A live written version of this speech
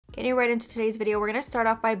Getting right into today's video, we're going to start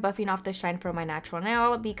off by buffing off the shine from my natural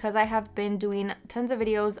nail because I have been doing tons of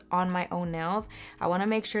videos on my own nails. I want to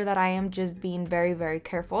make sure that I am just being very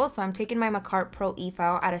careful. So I'm taking my Makartt Pro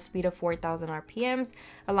E-File at a speed of 4,000 RPMs.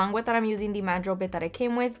 Along with that, I'm using the mandrel bit that it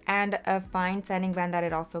came with and a fine sanding band that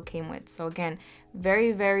it also came with. So again,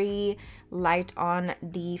 very light on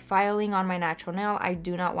the filing on my natural nail. I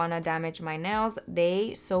do not want to damage my nails.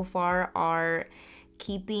 They so far are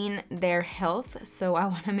keeping their health, so I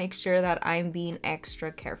want to make sure that I'm being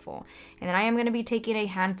extra careful. And then I am going to be taking a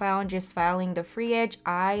hand file and just filing the free edge.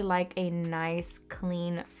 I like a nice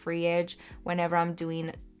clean free edge whenever I'm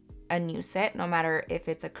doing a new set, no matter if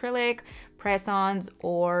it's acrylic, press-ons,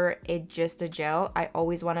 or just a gel. I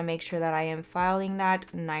always want to make sure that I am filing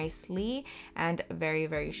that nicely and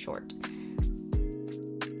very short.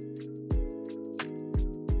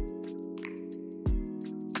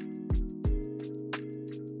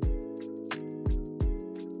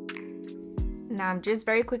 Now I'm just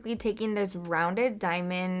very quickly taking this rounded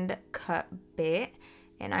diamond cut bit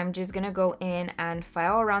and I'm just gonna go in and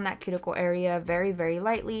file around that cuticle area very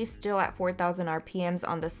lightly, still at 4,000 RPMs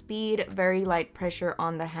on the speed, very light pressure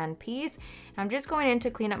on the handpiece. I'm just going in to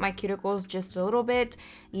clean up my cuticles just a little bit.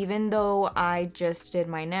 Even though I just did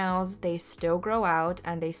my nails, they still grow out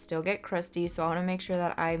and they still get crusty, so I wanna make sure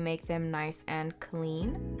that I make them nice and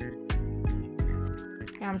clean.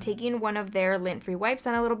 Now I'm taking one of their lint-free wipes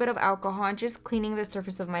and a little bit of alcohol and just cleaning the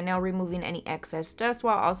surface of my nail, removing any excess dust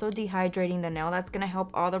while also dehydrating the nail. That's going to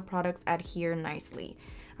help all the products adhere nicely.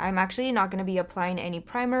 I'm actually not going to be applying any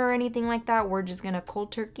primer or anything like that. We're just going to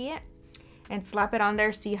cold turkey it and slap it on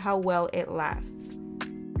there, see how well it lasts.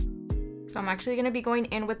 So I'm actually going to be going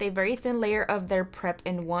in with a very thin layer of their Prep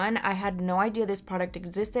in One. I had no idea this product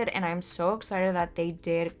existed and I'm so excited that they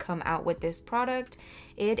did come out with this product.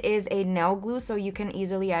 It is a nail glue, so you can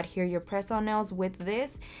easily adhere your press-on nails with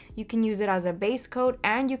this. You can use it as a base coat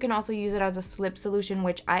and you can also use it as a slip solution,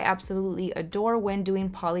 which I absolutely adore when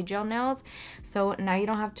doing polygel nails. So now you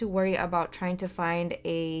don't have to worry about trying to find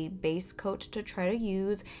a base coat to try to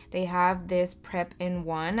use. They have this Prep in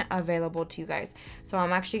One available to you guys. So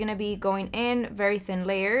I'm actually going to be going in very thin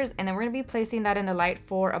layers and then we're going to be placing that in the light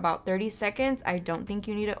for about 30 seconds. I don't think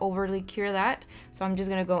you need to overly cure that. So I'm just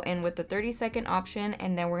going to go in with the 30-second option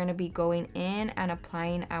and then we're going to be going in and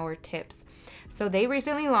applying our tips. So they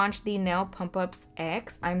recently launched the Nail Pump Ups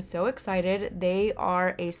X. I'm so excited. They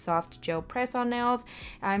are a soft gel press on nails.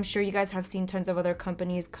 I'm sure you guys have seen tons of other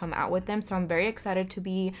companies come out with them, so I'm very excited to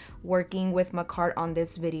be working with Makartt on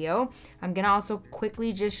this video. I'm gonna also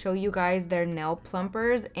quickly just show you guys their nail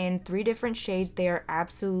plumpers in 3 different shades. They are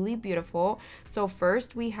absolutely beautiful. So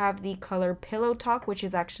first we have the color Pillow Talk, which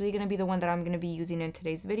is actually gonna be the one that I'm gonna be using in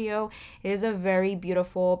today's video. It is a very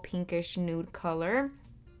beautiful pinkish nude color.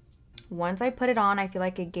 Once I put it on, I feel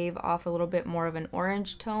like it gave off a little bit more of an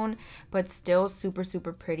orange tone, but still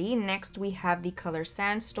super pretty. Next, we have the color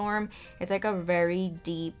Sandstorm. It's like a very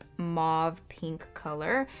deep mauve pink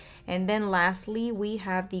color. And then lastly, we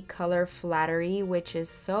have the color Flattery, which is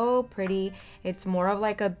so pretty. It's more of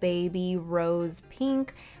like a baby rose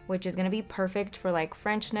pink, which is gonna be perfect for like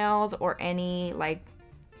French nails or any like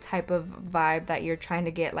type of vibe that you're trying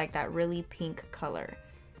to get, like that really pink color.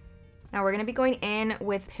 Now we're going to be going in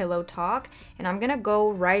with Pillow Talk and I'm going to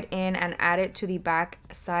go right in and add it to the back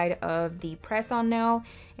side of the press-on nail,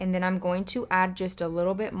 and then I'm going to add just a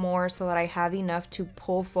little bit more so that I have enough to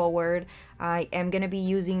pull forward. I am going to be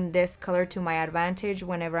using this color to my advantage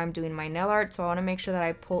whenever I'm doing my nail art, so I want to make sure that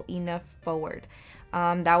I pull enough forward.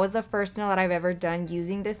 That was the first nail that I've ever done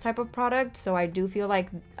using this type of product, so I do feel like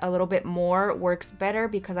a little bit more works better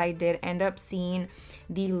because I did end up seeing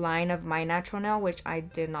the line of my natural nail, which I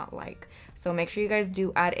did not like. So make sure you guys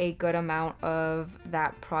do add a good amount of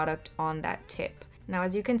that product on that tip. Now,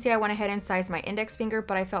 as you can see, I went ahead and sized my index finger,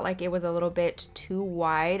 but I felt like it was a little bit too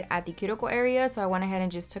wide at the cuticle area, so I went ahead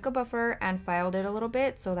and just took a buffer and filed it a little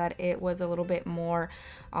bit so that it was a little bit more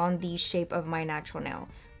on the shape of my natural nail.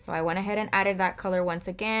 So I went ahead and added that color once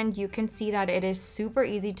again. You can see that it is super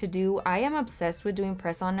easy to do. I am obsessed with doing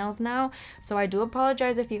press-on nails now, so I do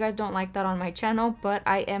apologize if you guys don't like that on my channel, but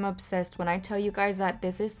I am obsessed when I tell you guys that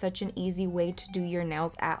this is such an easy way to do your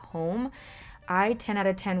nails at home. I 10 out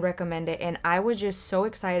of 10 recommend it, and I was just so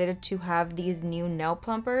excited to have these new nail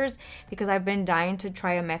plumpers because I've been dying to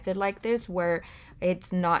try a method like this where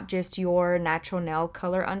it's not just your natural nail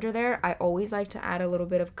color under there. I always like to add a little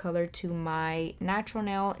bit of color to my natural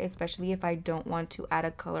nail, especially if I don't want to add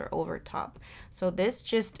a color over top. So this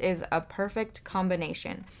just is a perfect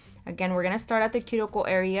combination. Again, we're going to start at the cuticle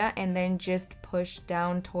area and then just push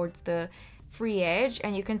down towards the free edge,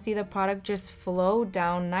 and you can see the product just flow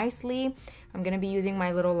down nicely. I'm going to be using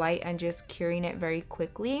my little light and just curing it very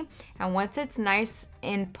quickly. And once it's nice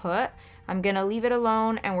and put, I'm going to leave it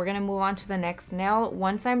alone and we're going to move on to the next nail.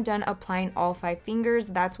 Once I'm done applying all 5 fingers,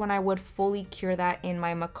 that's when I would fully cure that in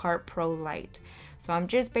my Makartt Pro Light. So I'm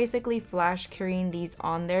just basically flash curing these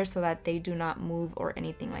on there so that they do not move or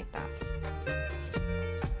anything like that.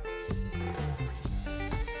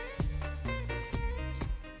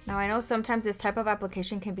 Now I know sometimes this type of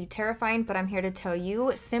application can be terrifying, but I'm here to tell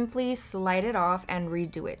you, simply slide it off and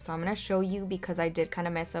redo it. So I'm going to show you because I did kind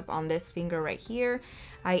of mess up on this finger right here.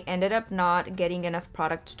 I ended up not getting enough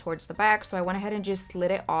product towards the back, so I went ahead and just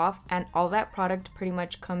slid it off, and all that product pretty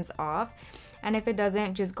much comes off. And if it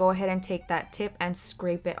doesn't, just go ahead and take that tip and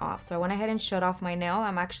scrape it off. So I went ahead and shut off my nail.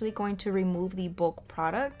 I'm actually going to remove the bulk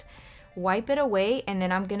product, wipe it away, and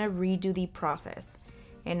then I'm going to redo the process.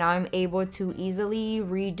 And now I'm able to easily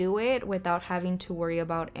redo it without having to worry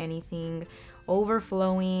about anything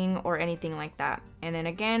overflowing or anything like that. And then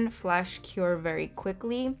again, flash cure very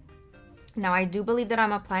quickly. Now I do believe that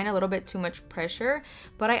I'm applying a little bit too much pressure,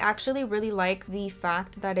 but I actually really like the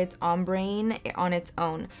fact that it's ombreing on its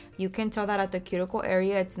own. You can tell that at the cuticle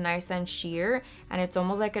area it's nice and sheer, and it's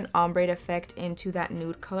almost like an ombre effect into that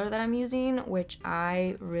nude color that I'm using, which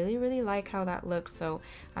I really like how that looks. So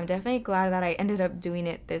I'm definitely glad that I ended up doing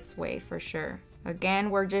it this way for sure. Again,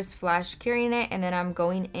 we're just flash curing it, and then I'm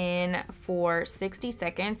going in for 60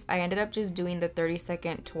 seconds. I ended up just doing the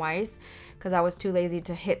 30-second twice because I was too lazy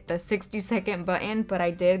to hit the 60-second button, but I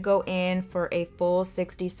did go in for a full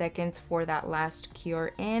 60 seconds for that last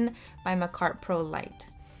cure in my Makartt Pro Light.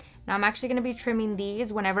 Now I'm actually going to be trimming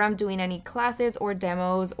these whenever I'm doing any classes or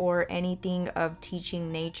demos or anything of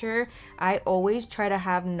teaching nature. I always try to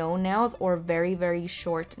have no nails or very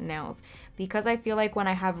short nails, because I feel like when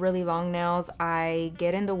I have really long nails, I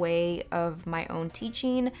get in the way of my own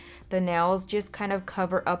teaching. The nails just kind of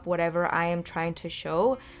cover up whatever I am trying to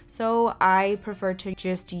show. So I prefer to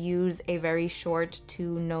just use a very short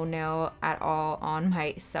to no nail at all on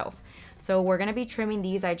myself. So we're going to be trimming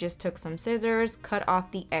these. I just took some scissors, cut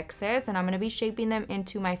off the excess, and I'm going to be shaping them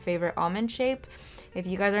into my favorite almond shape. If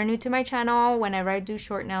you guys are new to my channel, whenever I do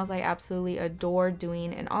short nails, I absolutely adore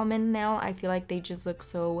doing an almond nail. I feel like they just look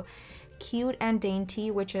so cute and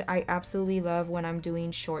dainty, which I absolutely love when I'm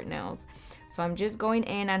doing short nails. So I'm just going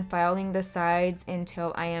in and filing the sides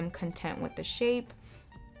until I am content with the shape.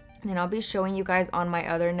 And I'll be showing you guys on my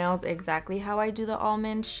other nails exactly how I do the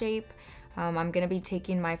almond shape. I'm going to be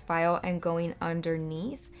taking my file and going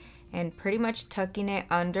underneath and pretty much tucking it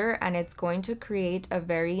under, and it's going to create a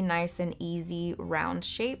very nice and easy round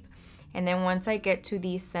shape. And then once I get to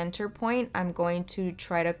the center point, I'm going to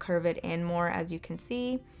try to curve it in more, as you can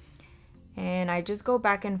see. And I just go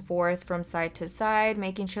back and forth from side to side,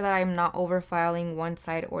 making sure that I'm not over filing one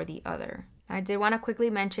side or the other. I did want to quickly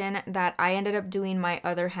mention that I ended up doing my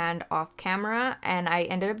other hand off camera, and I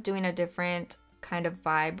ended up doing a different kind of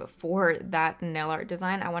vibe for that nail art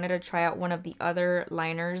design. I wanted to try out one of the other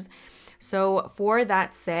liners. So for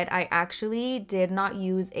that set, I actually did not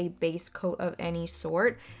use a base coat of any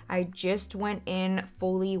sort. I just went in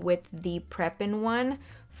fully with the Prep-In one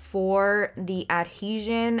for the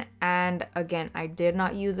adhesion, and again, I did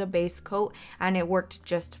not use a base coat and it worked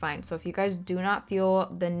just fine. So if you guys do not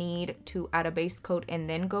feel the need to add a base coat and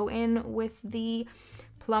then go in with the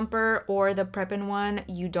Plumper or the Prep-In one,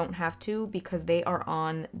 you don't have to, because they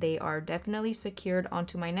are definitely secured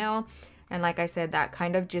onto my nail. And like I said, that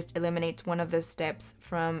kind of just eliminates one of the steps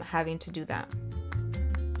from having to do that.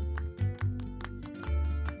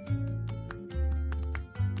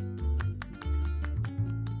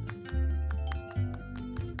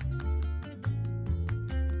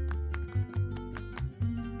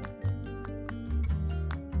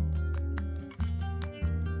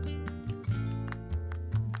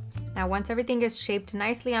 Now once everything is shaped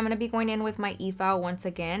nicely, I'm going to be going in with my e-file once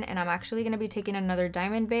again, and I'm actually going to be taking another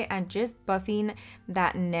diamond bit and just buffing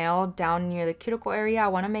that nail down near the cuticle area. I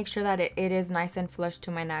want to make sure that it is nice and flush to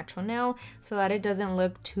my natural nail so that it doesn't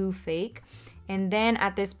look too fake. And then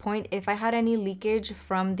at this point, if I had any leakage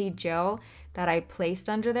from the gel that I placed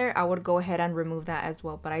under there, I would go ahead and remove that as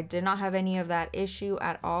well. But I did not have any of that issue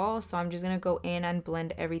at all, so I'm just going to go in and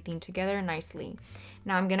blend everything together nicely.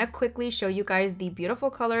 Now I'm going to quickly show you guys the beautiful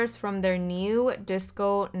colors from their new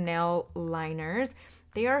Disco Nail Liners.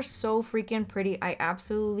 They are so freaking pretty. I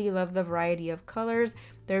absolutely love the variety of colors.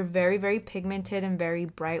 They're very pigmented and very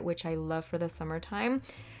bright, which I love for the summertime.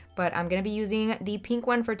 But I'm going to be using the pink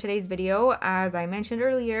one for today's video. As I mentioned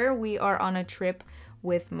earlier, we are on a trip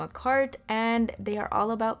with Makartt and they are all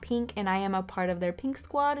about pink, and I am a part of their pink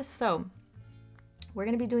squad. So we're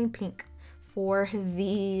going to be doing pink for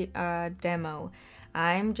the demo.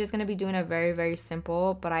 I'm just going to be doing a very, very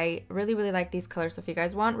simple, but I really, really like these colors. So if you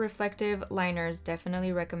guys want reflective liners,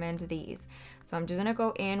 definitely recommend these. So I'm just going to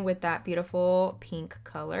go in with that beautiful pink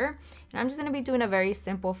color. And I'm just going to be doing a very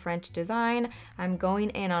simple French design. I'm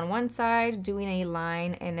going in on one side, doing a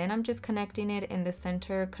line, and then I'm just connecting it in the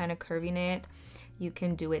center, kind of curving it. You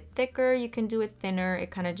can do it thicker, you can do it thinner.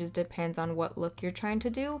 It kind of just depends on what look you're trying to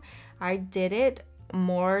do. I did it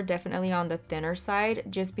more definitely on the thinner side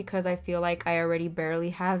just because I feel like I already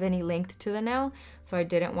barely have any length to the nail, so I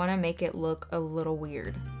didn't want to make it look a little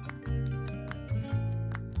weird.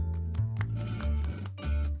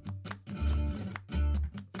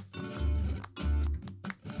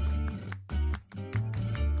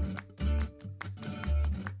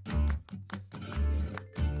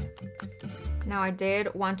 Now I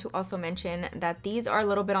did want to also mention that these are a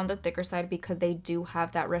little bit on the thicker side because they do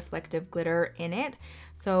have that reflective glitter in it.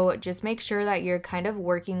 So just make sure that you're kind of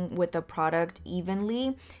working with the product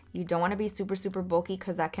evenly. You don't want to be super, super bulky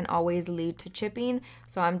because that can always lead to chipping.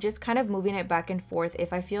 So I'm just kind of moving it back and forth.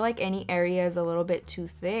 If I feel like any area is a little bit too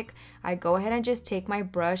thick, I go ahead and just take my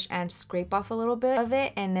brush and scrape off a little bit of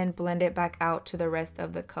it and then blend it back out to the rest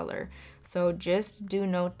of the color. So just do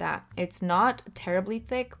note that it's not terribly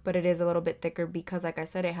thick, but it is a little bit thicker because, like I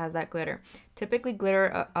said, it has that glitter. Typically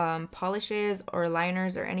glitter polishes or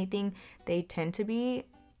liners or anything, they tend to be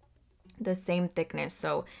the same thickness.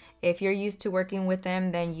 So if you're used to working with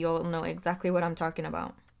them, then you'll know exactly what I'm talking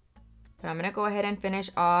about. But I'm gonna go ahead and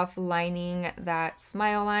finish off lining that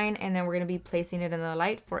smile line, and then we're gonna be placing it in the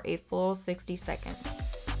light for a full 60 seconds.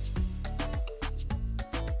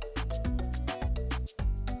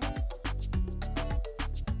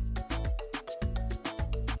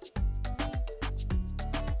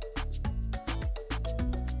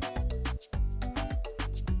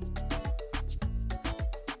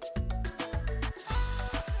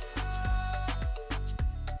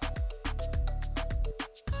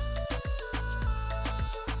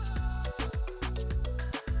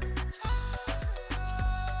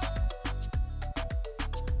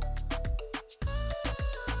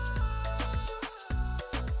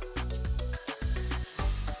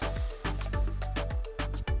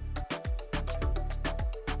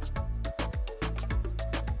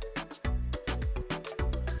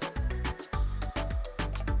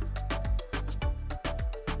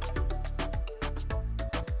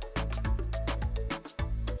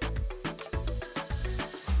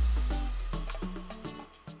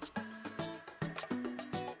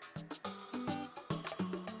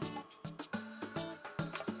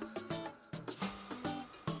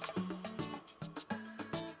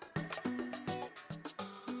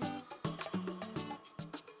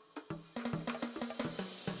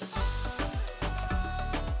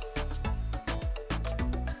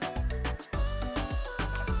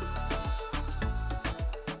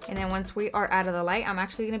 And then once we are out of the light, I'm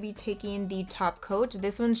actually going to be taking the top coat.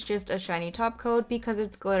 This one's just a shiny top coat because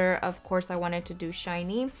it's glitter. Of course, I wanted to do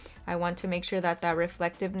shiny. I want to make sure that that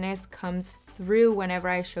reflectiveness comes through whenever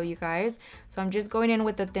I show you guys. So I'm just going in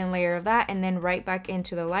with a thin layer of that and then right back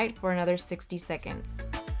into the light for another 60 seconds.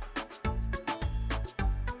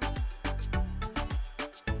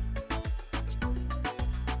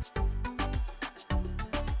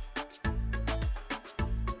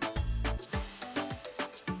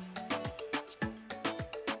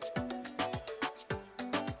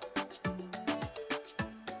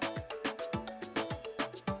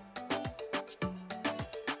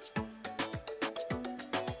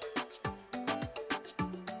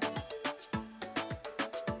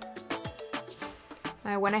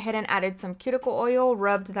 I went ahead and added some cuticle oil,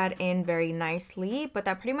 rubbed that in very nicely, but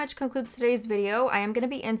that pretty much concludes today's video. I am going to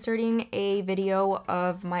be inserting a video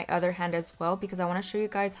of my other hand as well because I want to show you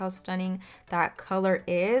guys how stunning that color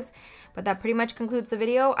is. But that pretty much concludes the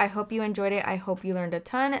video. I hope you enjoyed it. I hope you learned a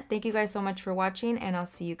ton. Thank you guys so much for watching, and I'll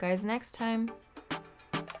see you guys next time.